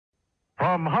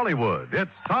From Hollywood,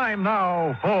 it's time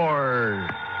now for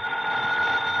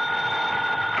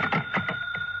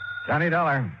Johnny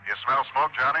Dollar. You smell smoke,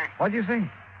 Johnny? What'd you say?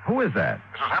 Who is that?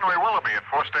 This is Henry Willoughby at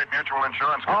Four State Mutual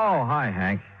Insurance Company. Oh, hi,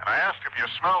 Hank. And I asked if you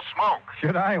smell smoke.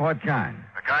 Should I? What kind?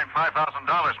 The kind $5,000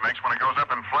 makes when it goes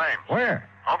up in flames. Where?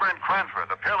 Over in Cranford,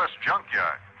 the Peerless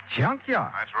junkyard.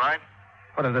 Junkyard? That's right.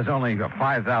 But if there's only a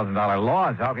 $5,000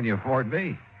 loss, how can you afford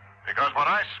me? Because what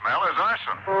I smell is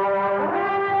arson.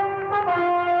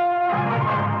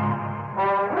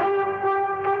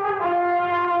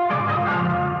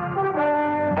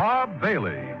 Bob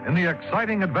Bailey in the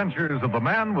exciting adventures of the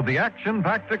man with the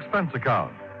action-packed expense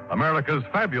account. America's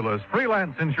fabulous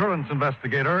freelance insurance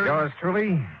investigator. Yours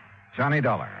truly, Johnny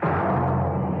Dollar.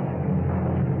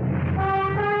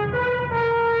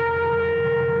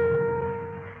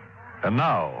 And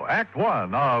now, Act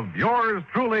One of Yours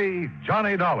Truly,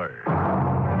 Johnny Dollar.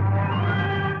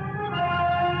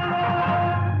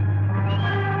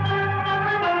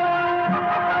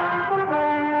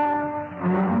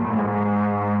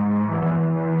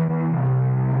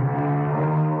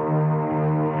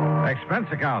 Expense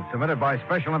account submitted by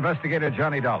Special Investigator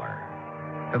Johnny Dollar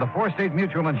to the Four State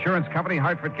Mutual Insurance Company,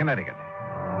 Hartford, Connecticut.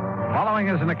 Following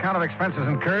is an account of expenses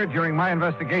incurred during my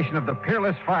investigation of the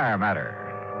Peerless fire matter.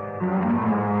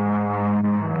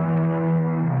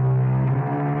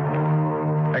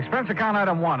 Expense account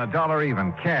item one, $1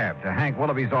 even, cab to Hank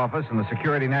Willoughby's office in the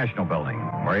Security National Building,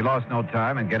 where he lost no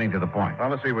time in getting to the point.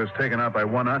 Policy was taken out by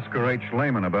one Oscar H.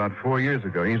 Lehman about 4 years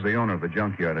ago. He's the owner of the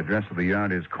junkyard. Address of the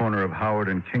yard is corner of Howard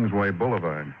and Kingsway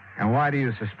Boulevard. And why do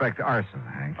you suspect arson,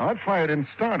 Hank? That fire didn't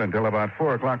start until about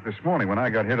 4 o'clock this morning. When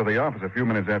I got here to the office a few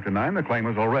minutes after 9, the claim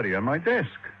was already on my desk.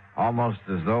 Almost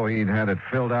as though he'd had it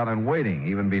filled out and waiting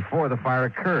even before the fire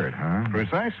occurred, huh?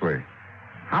 Precisely.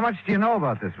 How much do you know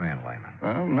about this man, Lehman?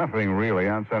 Well, nothing really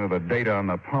outside of the data on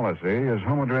the policy. His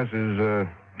home address is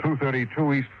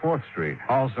 232 East 4th Street.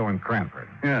 Also in Cranford.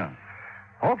 Yeah.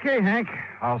 Okay, Hank.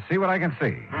 I'll see what I can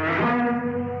see.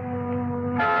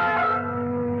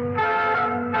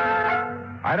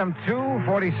 Item 2,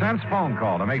 40 cents phone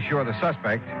call to make sure the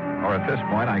suspect, or at this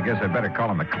point, I guess I'd better call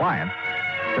him the client,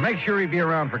 to make sure he'd be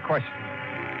around for questioning.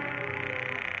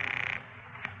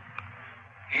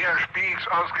 Here speaks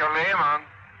Oscar Lehman.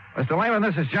 Mr. Lehman,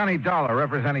 this is Johnny Dollar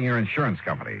representing your insurance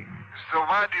company. So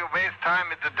why do you waste time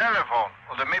at the telephone?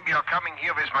 Or then maybe you're coming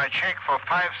here with my check for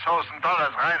 $5,000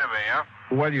 right away, huh?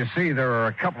 Well, you see, there are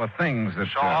a couple of things that...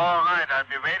 So, all right, I'll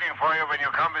be waiting for you when you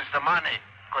come with the money.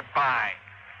 Goodbye.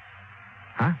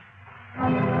 Huh?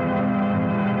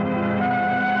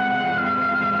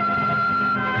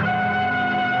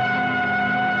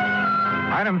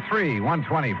 Item 3,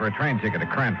 $1.20 for a train ticket to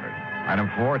Cranford. Item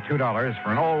 4, $2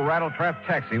 for an old rattletrap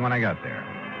taxi when I got there.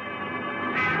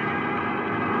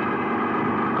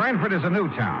 Cranford is a new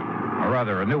town, or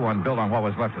rather a new one built on what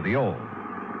was left of the old.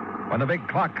 When the big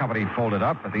clock company folded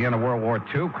up at the end of World War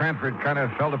II, Cranford kind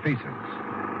of fell to pieces.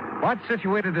 But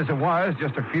situated as it was,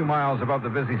 just a few miles above the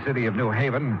busy city of New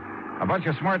Haven, a bunch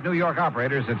of smart New York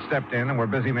operators had stepped in and were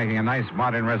busy making a nice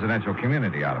modern residential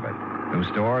community out of it. New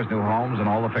stores, new homes, and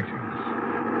all the fixings.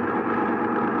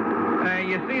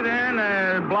 You see there in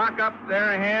the block up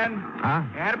there ahead? Huh?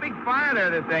 You had a big fire there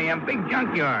this AM, big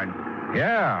junkyard.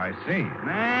 Yeah, I see.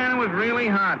 Man, it was really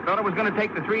hot. Thought it was going to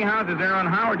take the 3 houses there on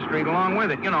Howard Street along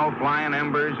with it. You know, flying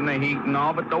embers and the heat and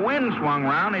all. But the wind swung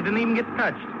round. They didn't even get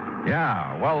touched.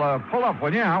 Yeah, well, pull up,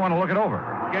 will you? I want to look it over.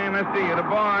 Okay, mister, you're the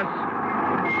boss.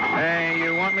 Hey,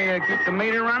 you want me to keep the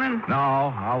meter running?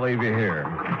 No, I'll leave you here.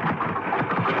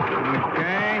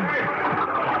 Okay.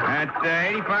 That's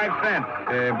 85 cents.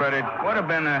 But it would have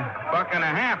been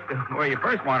 $1.50 to where you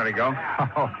first wanted to go.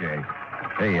 Okay.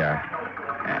 Hey,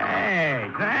 Hey,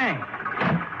 thanks.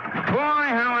 Boy,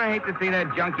 how I hate to see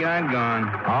that junkyard gone.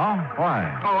 Oh?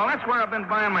 Why? Oh, well, that's where I've been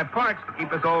buying my parts to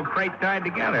keep this old crate tied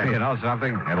together. You know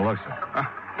something? It looks it.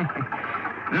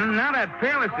 Now that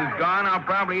Peerless is gone, I'll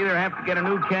probably either have to get a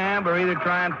new cab or either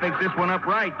try and fix this one up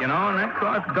right, you know, and that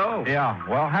costs dough. Yeah,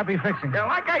 well, happy fixing. Yeah,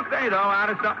 like I say, though, out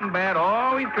of something bad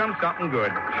always comes something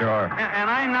good. Sure. And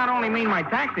I not only mean my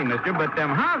taxi, mister, but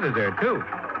them houses there, too.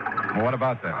 Well, what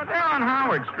about Oh, that? they're on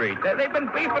Howard Street. They've been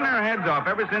beefing their heads off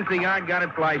ever since the yard got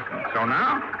its license. So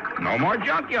now, no more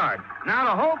junkyard. Now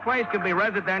the whole place could be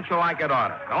residential like it ought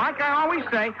to. So like I always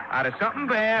say, out of something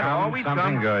bad always something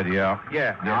comes... good, yeah.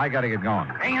 Yeah. Now, I got to get going.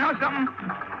 Hey, you know something?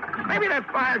 Maybe that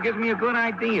fire gives me a good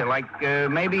idea. Like,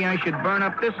 maybe I should burn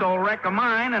up this old wreck of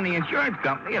mine, and the insurance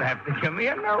company would have to give me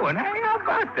a new one. Hey, how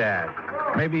about that?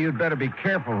 Maybe you'd better be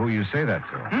careful who you say that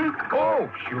to. Oh,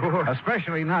 sure.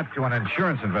 Especially not to an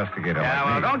insurance investigator Yeah,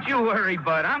 like well, me. don't you worry,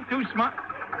 bud. I'm too smart.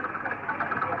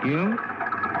 You?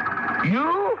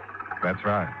 You? That's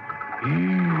right.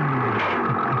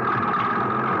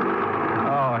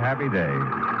 Oh, happy day.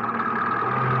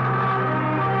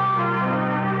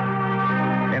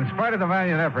 In spite of the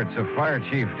valiant efforts of Fire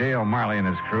Chief Dale Marley and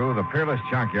his crew, the Peerless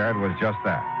junkyard was just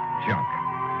that, junk.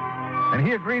 And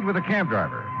he agreed with the cab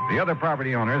driver. The other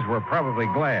property owners were probably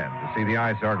glad to see the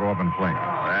eyesore go up in flames.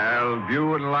 Well, you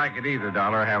wouldn't like it either,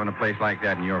 Dollar, having a place like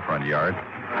that in your front yard.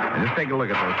 And just take a look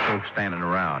at those folks standing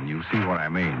around. You'll see what I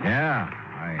mean. Yeah,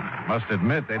 I must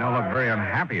admit they don't look very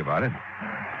unhappy about it.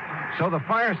 So the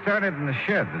fire started in the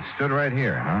shed that stood right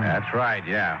here, huh? That's right,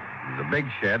 yeah. The big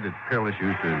shed that Peerless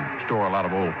used to store a lot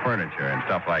of old furniture and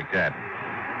stuff like that.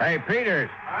 Hey, Peters,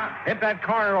 hit that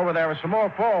corner over there with some more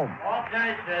foam.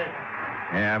 Okay, sir.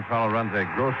 Yeah, a fellow runs a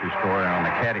grocery store down on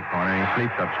the caddy corner. He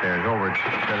sleeps upstairs over it.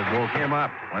 Said it woke him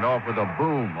up. Went off with a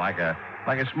boom, like a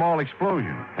small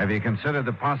explosion. Have you considered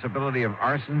the possibility of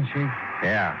arson, Chief?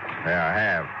 Yeah, I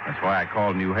have. That's why I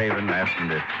called New Haven and asked them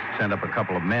to send up a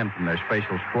couple of men from their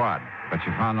special squad. But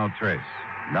you found no trace.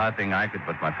 Nothing I could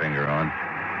put my finger on.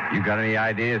 You got any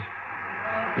ideas?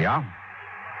 Yeah?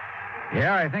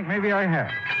 Yeah, I think maybe I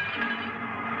have.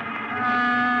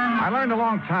 I learned a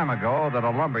long time ago that a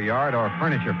lumber yard or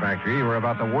furniture factory were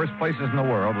about the worst places in the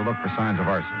world to look for signs of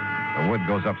arson. The wood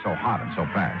goes up so hot and so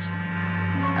fast.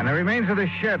 And the remains of this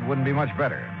shed wouldn't be much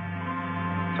better.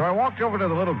 So I walked over to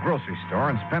the little grocery store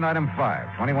and spent item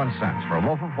 5, 21 cents, for a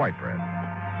loaf of white bread.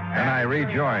 Then I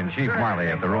rejoined Chief Marley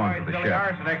at the ruins of the So shed. the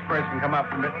arson experts can come up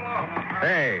from it.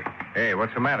 Hey,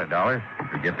 what's the matter, Dollar?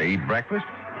 You get to eat breakfast?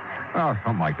 Oh,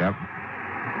 something like that.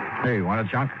 Hey, you want a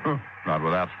chunk? Not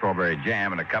without strawberry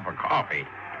jam and a cup of coffee.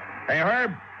 Hey,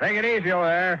 Herb, take it easy over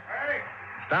there. Hey.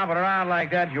 Stomping around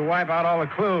like that, you wipe out all the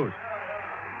clues.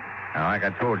 Now, like I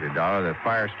told you, Dollar, the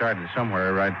fire started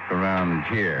somewhere right around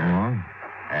here. Uh-huh.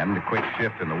 And the quick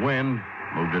shift in the wind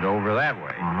moved it over that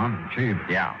way. Uh-huh. Chief.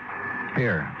 Yeah.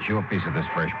 Here, chew a piece of this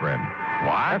fresh bread.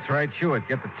 What? That's right, chew it.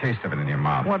 Get the taste of it in your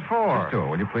mouth. What for? Just do it,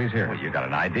 will you please? Here. Well, you got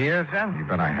an idea, son? You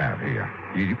bet I have. Here.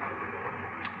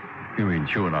 You mean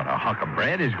chewing on a hunk of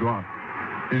bread is going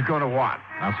to what?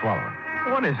 Now swallow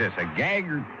it. What is this, a gag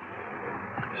or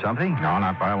something? No,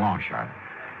 not by a long shot.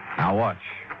 Now watch.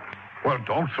 Well,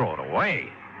 don't throw it away.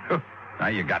 Now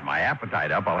you got my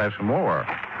appetite up. I'll have some more.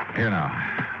 Here now.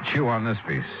 Chew on this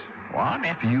piece. What?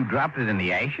 After you dropped it in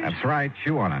the ashes? That's right.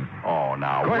 Chew on it. Oh,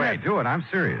 now, Go wait. ahead, do it. I'm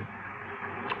serious.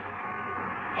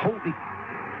 Holy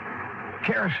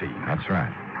kerosene. That's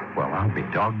right. Well, I'll be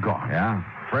doggone. Yeah.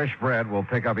 Fresh bread will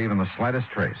pick up even the slightest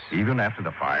trace. Even after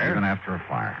the fire? Even after a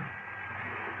fire.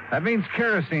 That means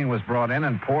kerosene was brought in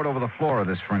and poured over the floor of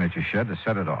this furniture shed to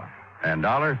set it off. And,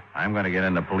 Dollar, I'm going to get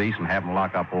in the police and have them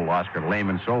lock up old Oscar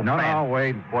Lehman so No,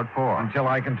 wait. What for? Until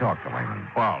I can talk to Lehman.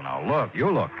 Well, now, look.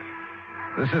 You look.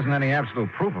 This isn't any absolute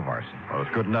proof of arson. Well,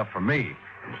 it's good enough for me.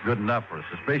 It's good enough for a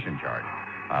suspicion charge.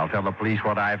 I'll tell the police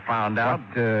what I found out.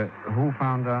 Who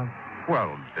found out?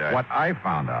 Well, What I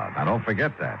found out. Now, don't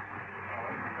forget that.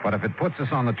 But if it puts us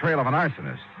on the trail of an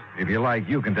arsonist, if you like,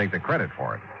 you can take the credit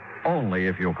for it. Only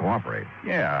if you'll cooperate.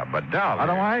 Yeah, but Dollar.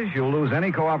 Otherwise, you'll lose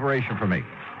any cooperation from me.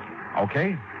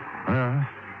 Okay?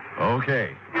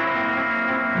 Okay.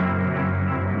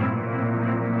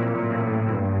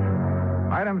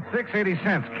 Item 680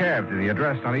 cents cab to the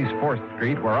address on East 4th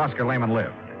Street where Oscar Lehman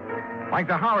lived. Like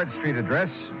the Howard Street address,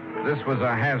 this was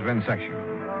a has-been section.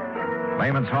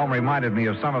 Lehman's home reminded me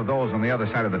of some of those on the other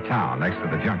side of the town, next to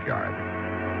the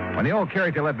junkyard. When the old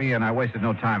character let me in, I wasted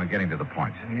no time in getting to the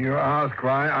point. You ask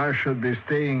why I should be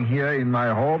staying here in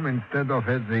my home instead of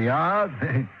at the yard?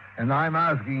 And I'm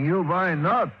asking you why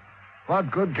not?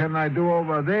 What good can I do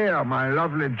over there? My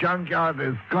lovely junkyard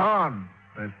is gone.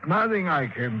 There's nothing I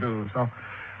can do. So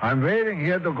I'm waiting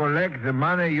here to collect the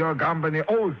money your company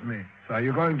owes me. So are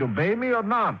you going to pay me or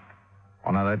not?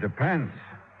 Well, now, that depends.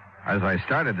 As I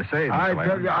started to say, Mr. I Lehman,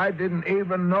 tell you, I didn't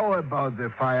even know about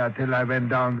the fire till I went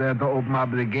down there to open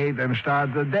up the gate and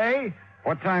start the day.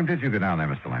 What time did you go down there,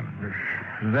 Mr. Lehman?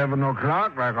 11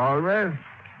 o'clock, like always.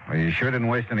 Well, you sure didn't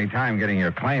waste any time getting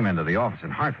your claim into the office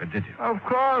in Hartford, did you? Of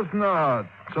course not.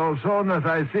 So soon as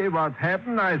I see what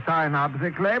happened, I sign up the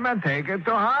claim and take it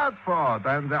to Hartford.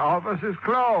 And the office is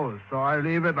closed, so I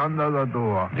leave it under the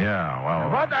door. Yeah, well...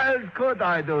 What else could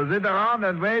I do? Sit around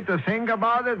and wait to think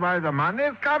about it while the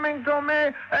money's coming to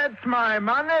me? It's my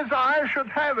money, so I should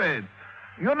have it.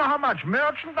 You know how much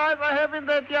merchandise I have in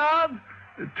that yard?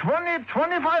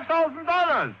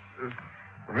 $25,000.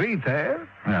 Retail?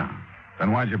 Yeah.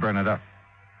 Then why'd you burn it up?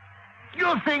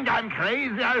 You think I'm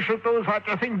crazy I should do such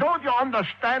a thing? Don't you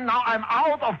understand now I'm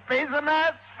out of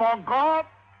business, for God?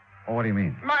 Oh, what do you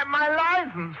mean? My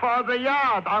license for the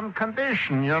yard on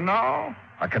condition, you know.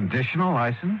 A conditional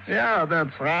license? Yeah,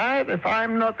 that's right. If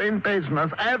I'm not in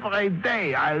business, every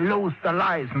day I lose the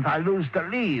license. I lose the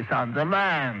lease on the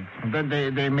land. Then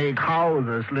they make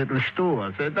houses, little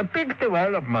stores. It's a big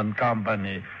development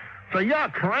company. So you're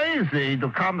crazy to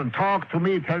come and talk to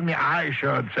me, tell me I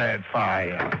should set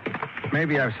fire.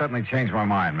 Maybe I've suddenly changed my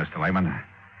mind, Mr. Lehman.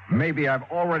 Maybe I've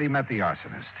already met the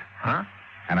arsonist. Huh?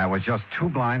 And I was just too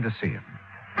blind to see him.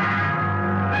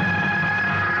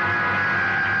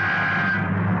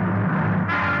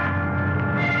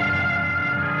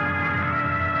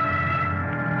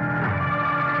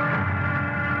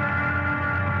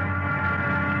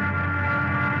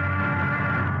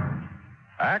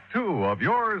 Act two of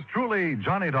yours truly,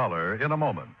 Johnny Dollar, in a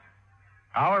moment.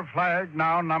 Our flag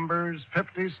now numbers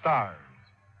 50 stars.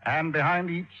 And behind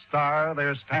each star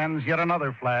there stands yet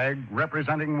another flag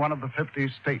representing one of the 50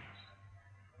 states.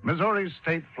 Missouri's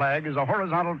state flag is a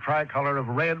horizontal tricolor of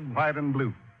red, white, and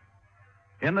blue.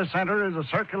 In the center is a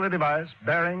circular device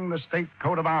bearing the state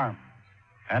coat of arms.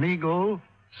 An eagle,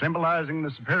 symbolizing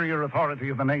the superior authority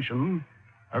of the nation.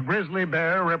 A grizzly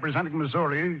bear representing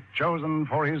Missouri, chosen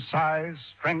for his size,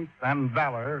 strength, and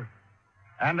valor.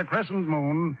 And a crescent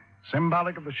moon,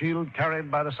 symbolic of the shield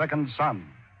carried by the second son.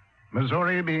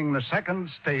 Missouri being the second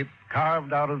state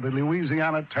carved out of the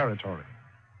Louisiana Territory.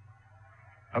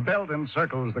 A belt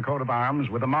encircles the coat of arms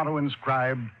with a motto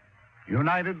inscribed,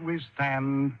 "United we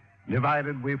stand,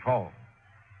 divided we fall."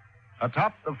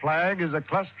 Atop the flag is a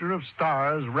cluster of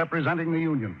stars representing the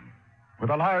Union, with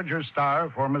a larger star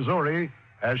for Missouri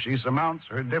as she surmounts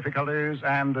her difficulties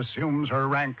and assumes her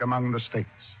rank among the states.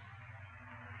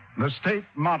 The state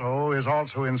motto is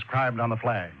also inscribed on the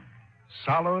flag,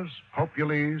 Salus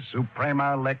Populi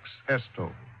Suprema Lex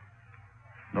Esto.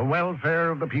 The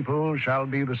welfare of the people shall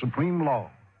be the supreme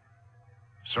law.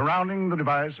 Surrounding the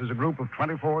device is a group of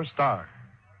 24 stars.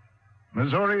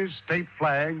 Missouri's state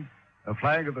flag, the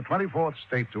flag of the 24th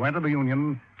state to enter the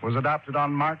Union, was adopted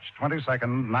on March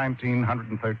 22nd,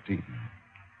 1913.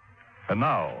 And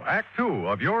now, Act two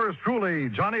of yours truly,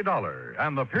 Johnny Dollar,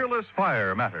 and the Peerless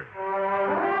Fire Matter.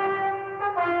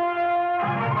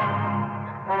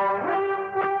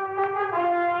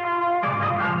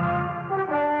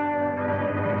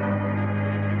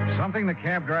 Something the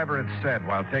cab driver had said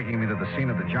while taking me to the scene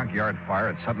of the junkyard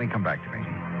fire had suddenly come back to me.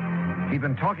 He'd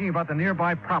been talking about the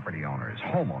nearby property owners,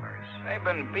 homeowners. They've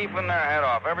been beefing their head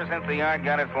off ever since the yard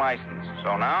got its license.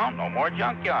 So now, no more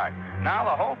junkyard. Now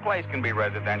the whole place can be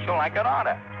residential like it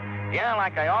oughta. Yeah,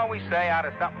 like I always say, out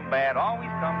of something bad always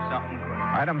comes something good.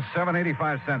 Item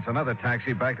 7.85 another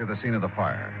taxi back to the scene of the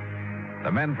fire.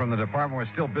 The men from the department were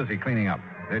still busy cleaning up.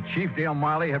 Their chief, Dale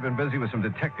Miley, had been busy with some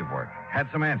detective work. Had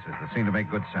some answers that seemed to make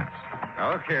good sense.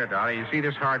 Now, look here, Dolly. You see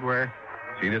this hardware?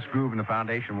 See this groove in the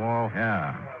foundation wall?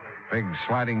 Yeah. Big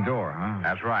sliding door, huh?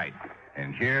 That's right.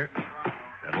 And here,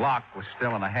 the lock was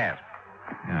still in a hasp.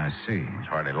 Yeah, I see. It's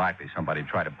hardly likely somebody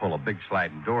tried to pull a big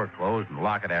sliding door closed and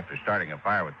lock it after starting a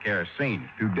fire with kerosene.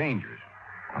 It's too dangerous.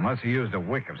 Unless he used a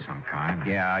wick of some kind.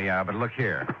 Yeah, but look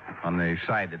here. On the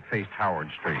side that faced Howard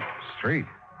Street. Street?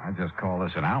 I just call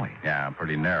this an alley. Yeah,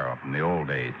 pretty narrow from the old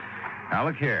days. Now,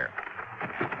 look here.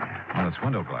 Well, it's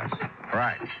window glass.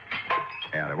 Right.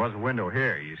 Yeah, there was a window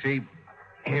here. You see,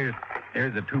 here's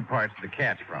the two parts of the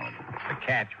catch from it. The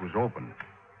catch was open.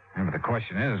 Yeah, but the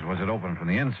question is, was it open from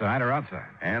the inside or outside?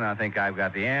 And I think I've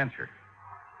got the answer.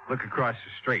 Look across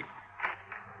the street.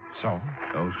 So?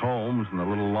 Those homes and the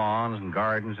little lawns and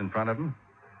gardens in front of them.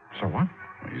 So what?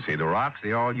 Well, you see the rocks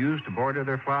they all use to border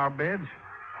their flower beds?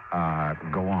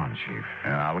 Go on, Chief.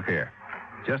 Now, look here.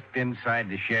 Just inside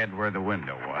the shed where the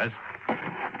window was,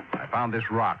 I found this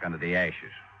rock under the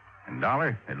ashes. And,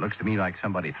 Dollar, it looks to me like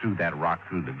somebody threw that rock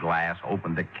through the glass,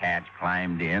 opened the catch,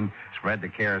 climbed in, spread the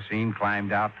kerosene,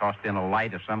 climbed out, tossed in a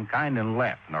light of some kind, and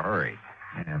left in a hurry.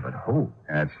 Yeah, but who?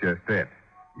 That's just it.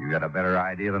 You got a better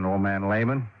idea than old man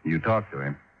Lehman? You talk to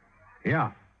him.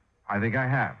 Yeah, I think I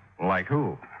have. Like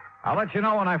who? I'll let you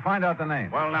know when I find out the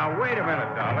name. Well, now, wait a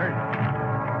minute, Dollar.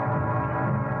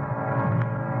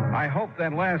 I hoped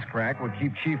that last crack would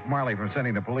keep Chief Marley from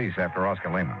sending the police after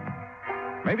Oscar Lehman.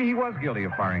 Maybe he was guilty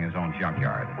of firing his own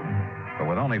junkyard. But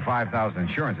with only $5,000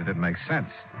 insurance, it didn't make sense.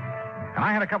 And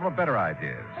I had a couple of better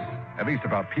ideas, at least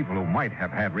about people who might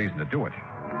have had reason to do it.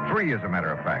 3, as a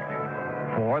matter of fact.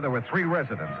 4, there were 3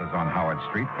 residences on Howard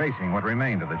Street facing what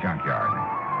remained of the junkyard.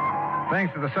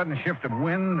 Thanks to the sudden shift of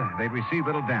wind, they'd received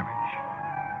little damage.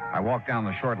 I walked down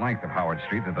the short length of Howard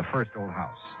Street to the first old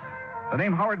house. The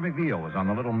name Howard McNeil was on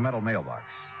the little metal mailbox.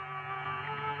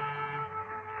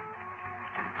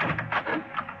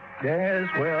 Yes,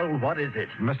 well, what is it?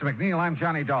 Mr. McNeil, I'm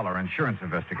Johnny Dollar, insurance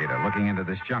investigator, looking into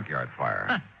this junkyard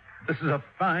fire. This is a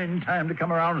fine time to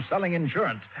come around selling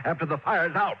insurance after the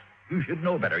fire's out. You should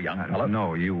know better, young fellow.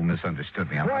 No, you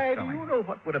misunderstood me. I'm Why, not do selling. you know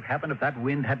what would have happened if that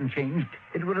wind hadn't changed?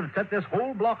 It would have set this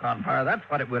whole block on fire. That's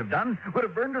what it would have done. Would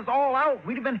have burned us all out.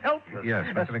 We'd have been helpless. Yes,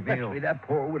 Mr. McNeil. Especially that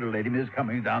poor widow lady, Miss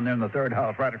Cummings, down there in the third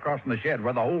house right across from the shed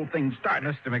where the whole thing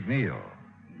started. Mr. McNeil,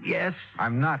 Yes?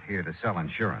 I'm not here to sell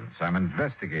insurance. I'm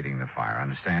investigating the fire,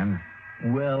 understand?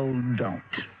 Well, don't.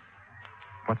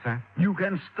 What's that? You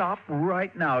can stop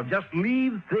right now. Just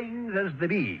leave things as they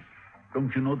be.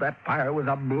 Don't you know that fire was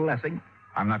a blessing?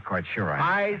 I'm not quite sure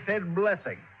I said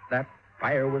blessing. That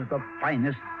fire was the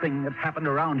finest thing that's happened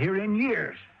around here in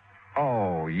years.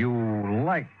 Oh, you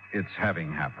like its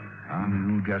having happened, huh?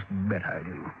 You just bet I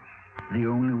do. The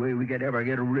only way we could ever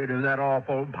get rid of that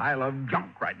awful pile of junk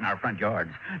right in our front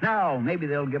yards. Now, maybe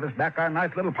they'll give us back our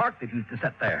nice little park that used to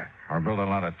sit there. Or build a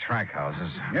lot of track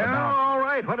houses. Yeah, But now- all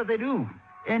right. What did they do?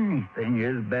 Anything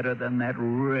is better than that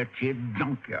wretched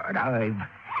junkyard. I've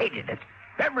hated it.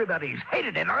 Everybody's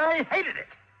hated it. I hated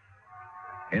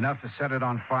it. Enough to set it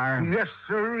on fire? Yes,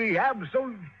 sir.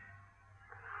 Absolutely.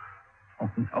 Oh,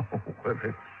 no.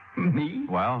 Me?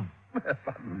 Well?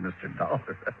 Mr.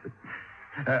 Dollar.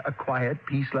 A quiet,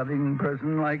 peace-loving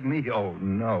person like me? Oh,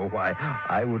 no. Why,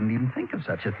 I wouldn't even think of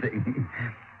such a thing.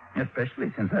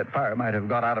 Especially since that fire might have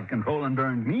got out of control and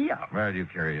burned me out. Well, you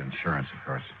carry insurance, of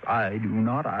course. I do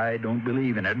not. I don't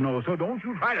believe in it. No, so don't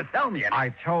you try to tell me anything.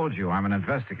 I told you I'm an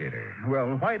investigator.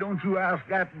 Well, why don't you ask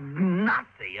that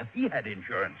Nazi if he had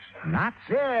insurance? Nazi?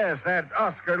 Yes, that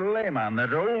Oscar Lehmann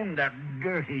that owned that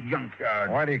dirty junkyard.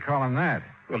 Why do you call him that?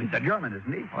 Well, he's a German,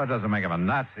 isn't he? Well, it doesn't make him a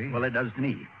Nazi. Well, it does to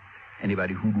me.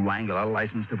 Anybody who'd wangle a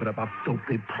license to put up a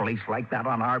filthy place like that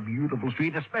on our beautiful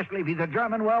street, especially if he's a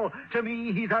German, well, to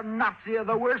me, he's a Nazi of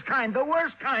the worst kind. The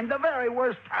worst kind. The very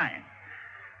worst kind.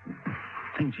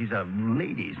 Thinks he's a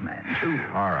ladies' man, too.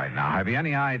 All right, now, have you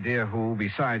any idea who,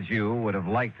 besides you, would have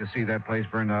liked to see that place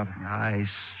burned out? I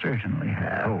certainly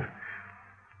have. Oh.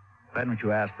 Why don't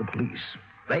you ask the police?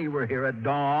 They were here at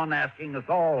dawn asking us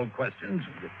all questions.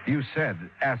 You said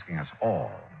asking us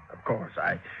all. Of course,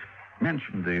 I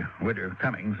mentioned the widow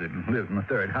Cummings that lives in the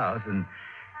third house, and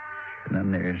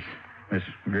then there's Miss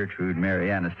Gertrude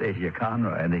Mary Anastasia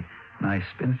Conroy, the nice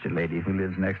spinster lady who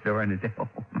lives next door, and it's a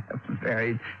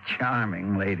very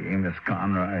charming lady, Miss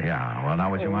Conroy. Yeah, well,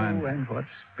 now would you mind? Oh, and what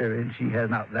spirit she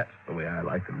has. Now, that's the way I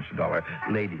like them, Mr. Dollar.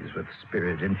 Ladies with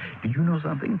spirit. And do you know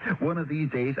something? One of these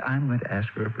days, I'm going to ask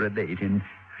her for a date in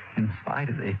spite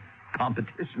of the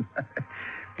competition.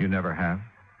 You never have?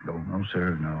 Oh, no,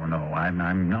 sir. No.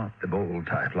 I'm not the bold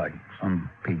type like some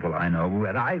people I know,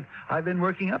 but I've been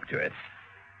working up to it.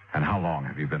 And how long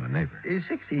have you been a neighbor?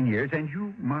 16 years, and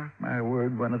you mark my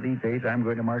word, one of these days I'm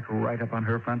going to march right up on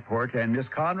her front porch, and Miss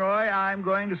Conroy, I'm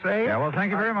going to say... Yeah, well,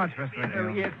 thank you very much, Mr.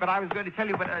 McNeil. Yes, but I was going to tell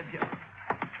you, but...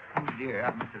 oh, dear,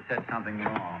 I must have said something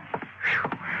wrong.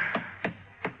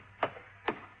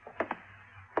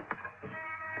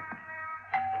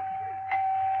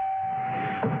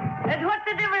 And what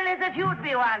the devil is it you'd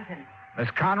be wanting? Miss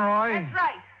Conroy? That's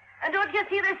right. And don't you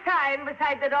see the sign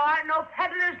beside the door? No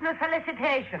peddlers, no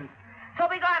solicitations. So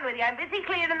be gone with you. I'm busy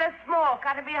cleaning the smoke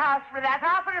out of my house for that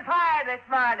awful fire this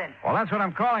morning. Well, that's what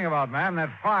I'm calling about, ma'am, that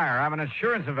fire. I'm an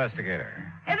insurance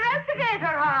investigator.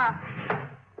 Investigator, huh?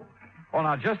 Well,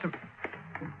 now, just a...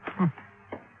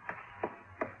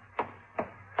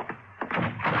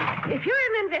 If you're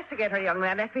an investigator, young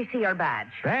man, let me see your badge.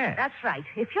 Badge? That's right.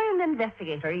 If you're an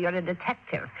investigator, you're a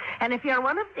detective. And if you're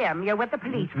one of them, you're with the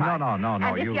police force. No, And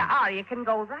if you... you are, you can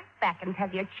go right back and tell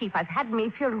your chief I've had me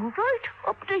filled right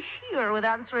up to here with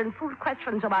answering fool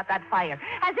questions about that fire.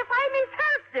 As if I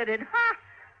myself did it, huh?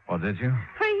 Well, did you?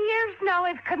 For years now,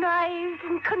 I've connived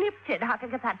and connipted how to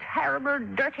get that terrible,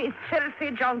 dirty,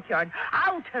 filthy junkyard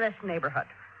out of this neighborhood.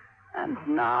 And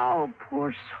now,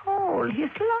 poor soul, he's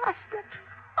lost it.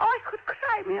 Oh, I could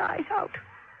cry my eyes out.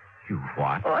 You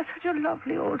what? Oh, such a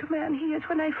lovely old man he is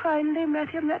when I finally met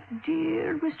him, that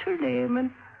dear Mr.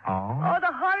 Lehman. Oh? Oh,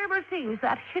 the horrible things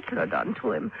that Hitler done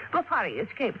to him before he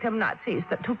escaped them Nazis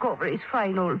that took over his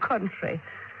fine old country.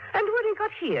 And when he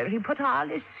got here, he put all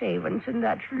his savings in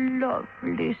that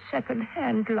lovely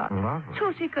second-hand lot. Lovely.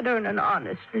 So he could earn an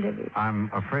honest living.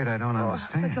 I'm afraid I don't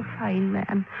understand. Such a fine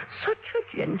man. Such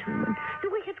a gentleman. The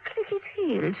way he'd click his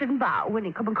heels and bow when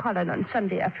he come and call in on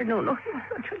Sunday afternoon. Oh, he was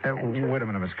such a gentleman. Wait a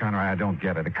minute, Miss Conroy. I don't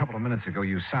get it. A couple of minutes ago,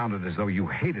 you sounded as though you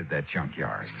hated that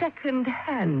junkyard.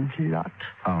 Second-hand lot.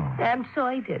 Oh. And so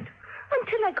I did.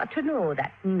 Until I got to know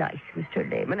that nice Mr.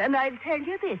 Lehman. And I'll tell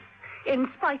you this. in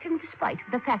spite and despite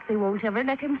of the fact they won't ever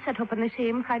let him set up in the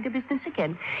same kind of business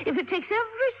again. If it takes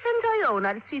every cent I own,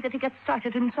 I'll see that he gets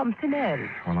started in something else.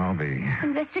 Well, I'll be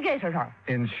Investigator, huh?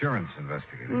 insurance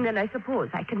investigator. And then I suppose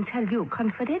I can tell you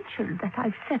confidential that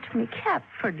I've set me cap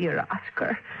for dear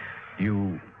Oscar.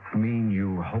 You mean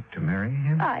you hope to marry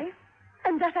him? Aye,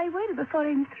 and that I will before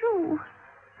I'm through.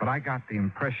 But I got the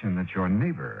impression that your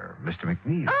neighbor, Mr.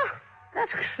 McNeil... Oh, that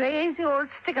crazy old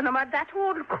stick in the mud, that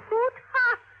old croot.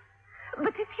 Ha!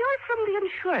 But if you're from the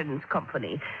insurance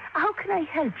company, how can I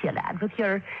help you, lad, with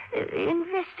your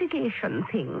investigation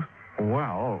thing?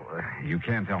 Well, you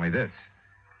can't tell me this.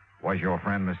 Was your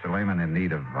friend, Mr. Lehman, in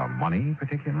need of money,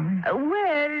 particularly?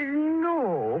 Well,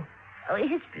 no.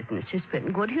 His business has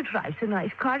been good. He drives a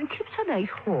nice car and keeps a nice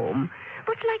home.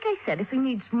 But like I said, if he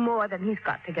needs more than he's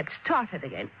got to get started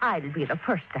again, I'll be the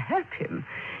first to help him.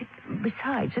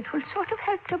 Besides, it will sort of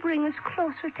help to bring us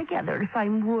closer together if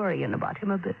I'm worrying about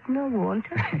him a bit, no, won't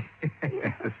it?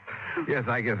 Yes,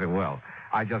 I guess it will.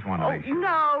 I just want to make sure.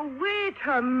 Now, wait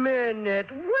a minute.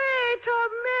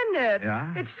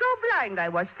 Yeah? It's so blind I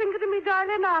was thinking of me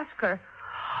darling Oscar.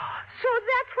 So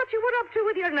that's what you were up to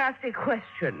with your nasty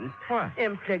questions. What?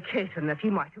 Implicating that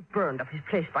he might have burned up his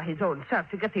place by his own self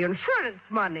to get the insurance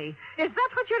money. Is that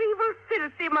what your evil,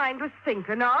 filthy mind was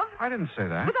thinking of? I didn't say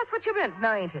that. But that's what you meant,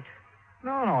 now, ain't it?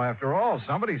 No, after all,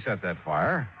 somebody set that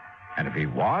fire. And if he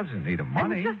was in need of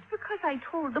money... And just because I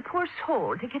told the poor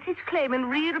soul to get his claim in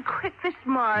real quick this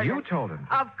morning... You told him?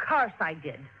 Of course I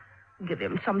did. Give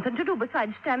him something to do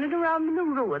besides standing around in the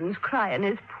ruins, crying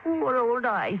his poor old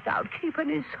eyes out, keeping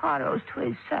his sorrows to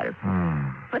himself.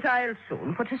 But I'll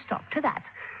soon put a stop to that.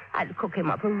 I'll cook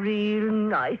him up a real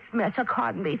nice mess of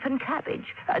corned beef and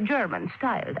cabbage, German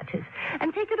style, that is,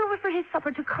 and take it over for his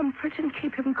supper to comfort and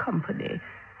keep him company.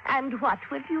 And what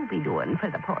will you be doing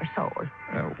for the poor soul?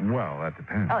 Well, that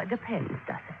depends. Oh, it depends,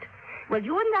 does it? Well,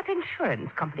 you and that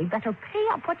insurance company better pay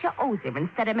up what you owe him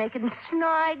instead of making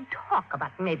snide talk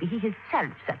about maybe he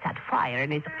himself set that fire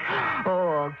in his...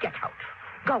 Oh, get out.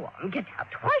 Go on, get out.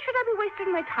 Why should I be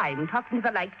wasting my time talking to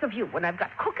the likes of you when I've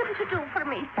got cooking to do for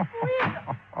me?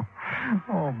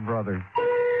 Oh, brother.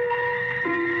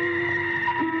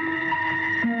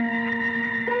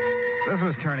 This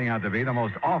was turning out to be the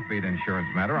most offbeat insurance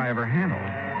matter I ever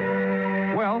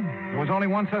handled. Well, there was only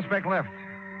one suspect left.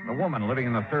 The woman living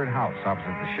in the third house opposite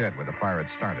the shed where the fire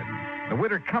had started. The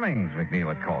widow Cummings,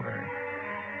 McNeil had called her.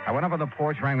 I went up on the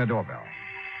porch, rang the doorbell.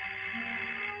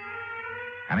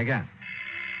 And again.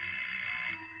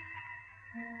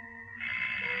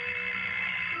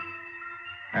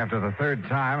 After the third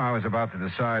time, I was about to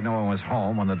decide no one was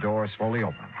home when the door slowly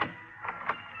opened.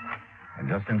 And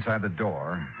just inside the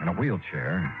door, in a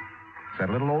wheelchair, sat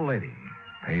a little old lady,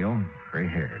 pale,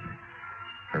 gray-haired.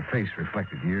 Her face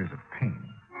reflected years of pain.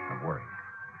 Worry.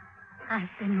 I've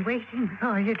been waiting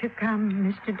for you to come,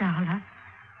 Mr. Dollar.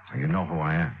 So you know who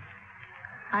I am.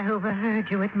 I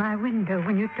overheard you at my window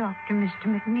when you talked to Mr.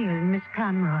 McNeil and Miss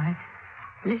Conroy.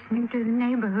 Listening to the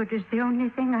neighborhood is the only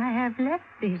thing I have left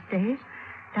these days,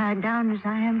 tied down as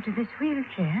I am to this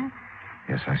wheelchair.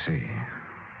 Yes, I see.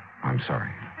 I'm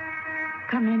sorry.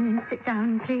 Come in and sit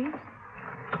down, please.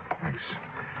 Thanks.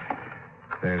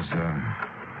 There's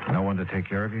no one to take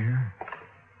care of you here?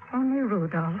 Only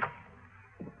Rudolph,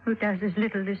 who does as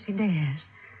little as he dares.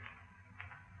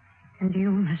 And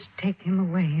you must take him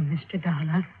away, Mr.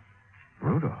 Dollar.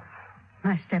 Rudolph?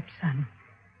 My stepson,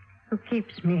 who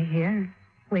keeps me here,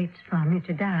 waits for me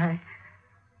to die.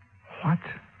 What?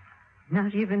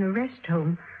 Not even a rest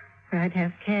home where I'd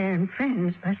have care and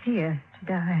friends, but here to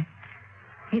die.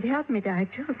 He'd help me die,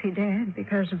 too, if he dared,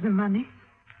 because of the money.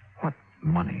 What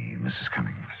money, Mrs.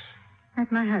 Cummings?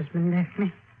 That my husband left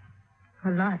me. A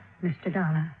lot, Mr.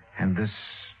 Dollar. And this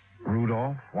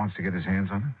Rudolph wants to get his hands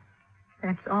on it?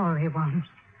 That's all he wants.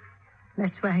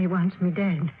 That's why he wants me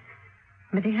dead.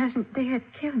 But he hasn't dared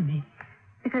kill me,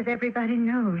 because everybody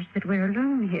knows that we're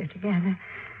alone here together.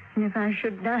 And if I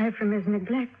should die from his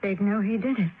neglect, they'd know he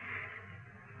did it.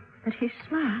 But he's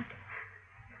smart.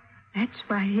 That's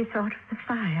why he thought of the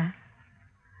fire.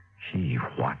 He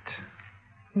what?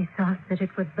 He thought that it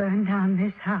would burn down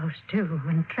this house, too,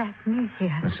 and trap me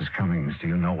here. Mrs. Cummings, do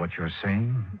you know what you're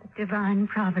saying? The divine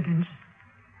providence.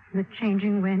 The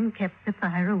changing wind kept the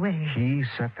fire away. He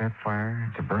set that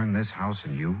fire to burn this house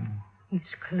and you? He's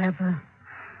clever.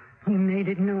 He made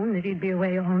it known that he'd be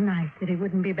away all night, that he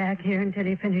wouldn't be back here until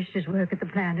he finished his work at the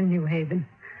plant in New Haven.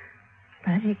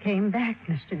 But he came back,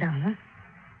 Mr. Dollar,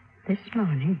 this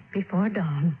morning before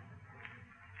dawn.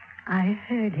 I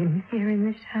heard him here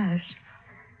in this house.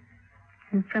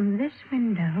 And from this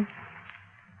window,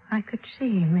 I could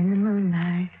see him in the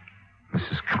moonlight.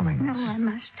 Mrs. Cummings. No, I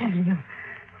must tell you.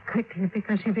 Quickly,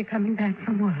 because he'll be coming back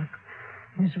from work.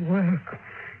 His work.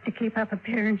 To keep up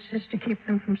appearances, to keep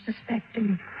them from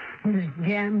suspecting. His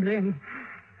gambling.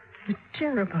 The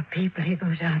terrible people he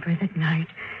goes out with at night.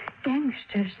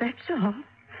 Gangsters, that's all.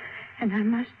 And I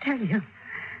must tell you,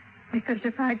 because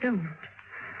if I don't...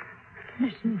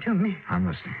 Listen to me. I'm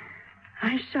listening.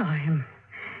 I saw him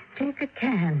take a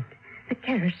can, the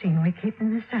kerosene we keep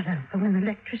in the cellar for when the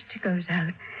electricity goes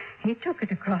out. He took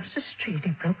it across the street.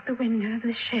 He broke the window of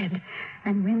the shed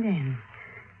and went in.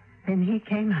 Then he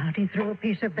came out. He threw a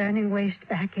piece of burning waste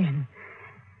back in.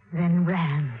 Then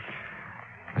ran.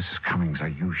 Mrs. Cummings, are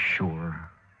you sure?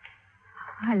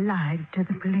 I lied to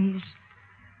the police.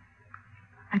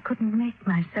 I couldn't make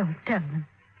myself tell them.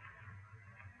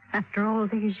 After all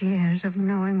these years of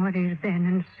knowing what he's been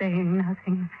and saying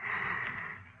nothing.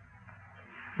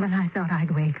 But I thought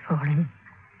I'd wait for him.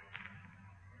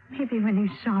 Maybe when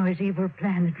he saw his evil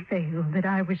plan had failed, that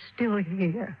I was still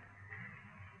here.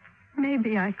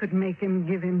 Maybe I could make him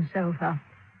give himself up.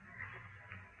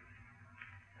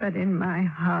 But in my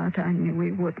heart, I knew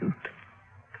he wouldn't.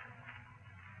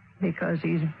 Because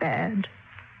he's bad.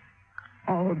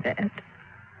 All bad.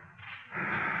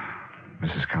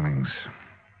 Mrs. Cummings,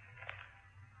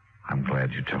 I'm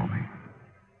glad you told me.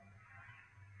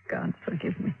 God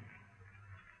forgive me.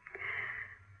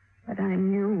 But I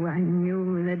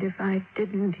knew that if I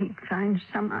didn't, he'd find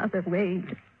some other way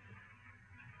to...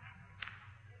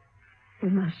 You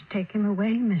must take him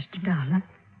away, Mr. Dollar.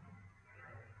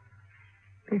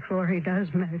 Before he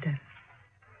does murder.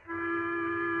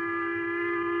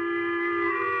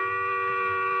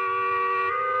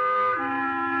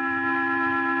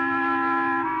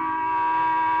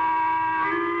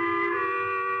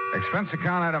 Expense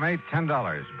account item 8,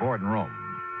 $10, board and room.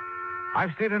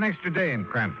 I've stayed an extra day in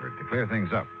Cranford to clear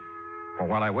things up. For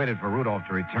while I waited for Rudolph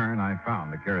to return, I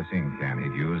found the kerosene can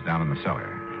he'd used down in the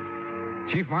cellar.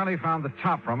 Chief Marley found the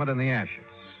top from it in the ashes.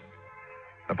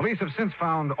 The police have since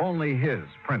found only his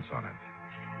prints on it.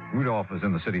 Rudolph is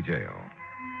in the city jail.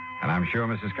 And I'm sure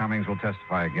Mrs. Cummings will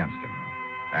testify against him.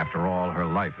 After all, her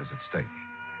life is at stake.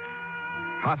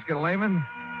 Hospital layman,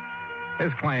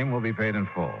 his claim will be paid in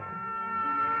full.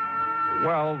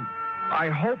 Well, I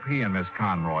hope he and Miss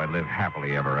Conroy live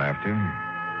happily ever after.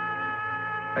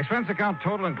 Expense account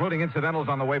total, including incidentals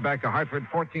on the way back to Hartford,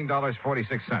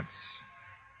 $14.46.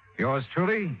 Yours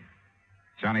truly,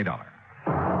 Johnny Dollar.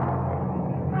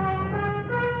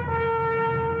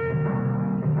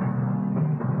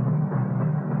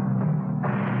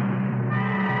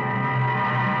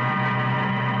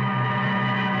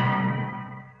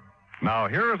 Now,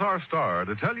 here is our star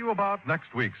to tell you about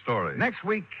next week's story. Next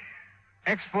week,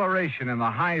 exploration in the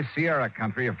high Sierra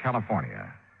country of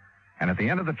California. And at the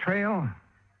end of the trail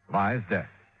lies death.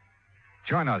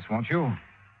 Join us, won't you?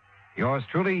 Yours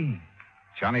truly,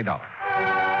 Johnny Dollar.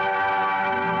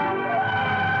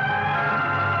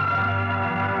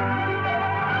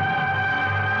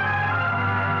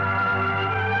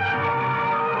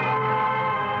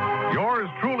 Yours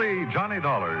truly, Johnny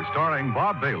Dollar, starring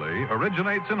Bob Bailey,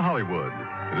 originates in Hollywood.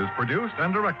 It is produced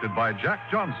and directed by Jack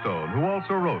Johnstone, who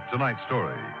also wrote tonight's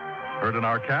story. Heard in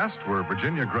our cast were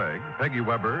Virginia Gregg, Peggy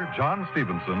Weber, John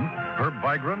Stevenson, Herb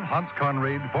Vigran, Hans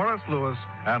Conried, Forrest Lewis,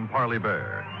 and Parley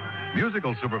Bear.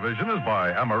 Musical supervision is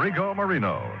by Amerigo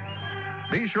Marino.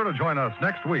 Be sure to join us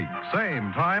next week,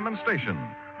 same time and station,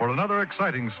 for another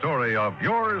exciting story of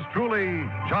yours truly,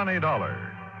 Johnny Dollar.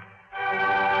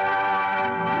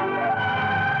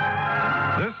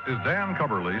 This is Dan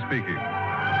Cubberly speaking.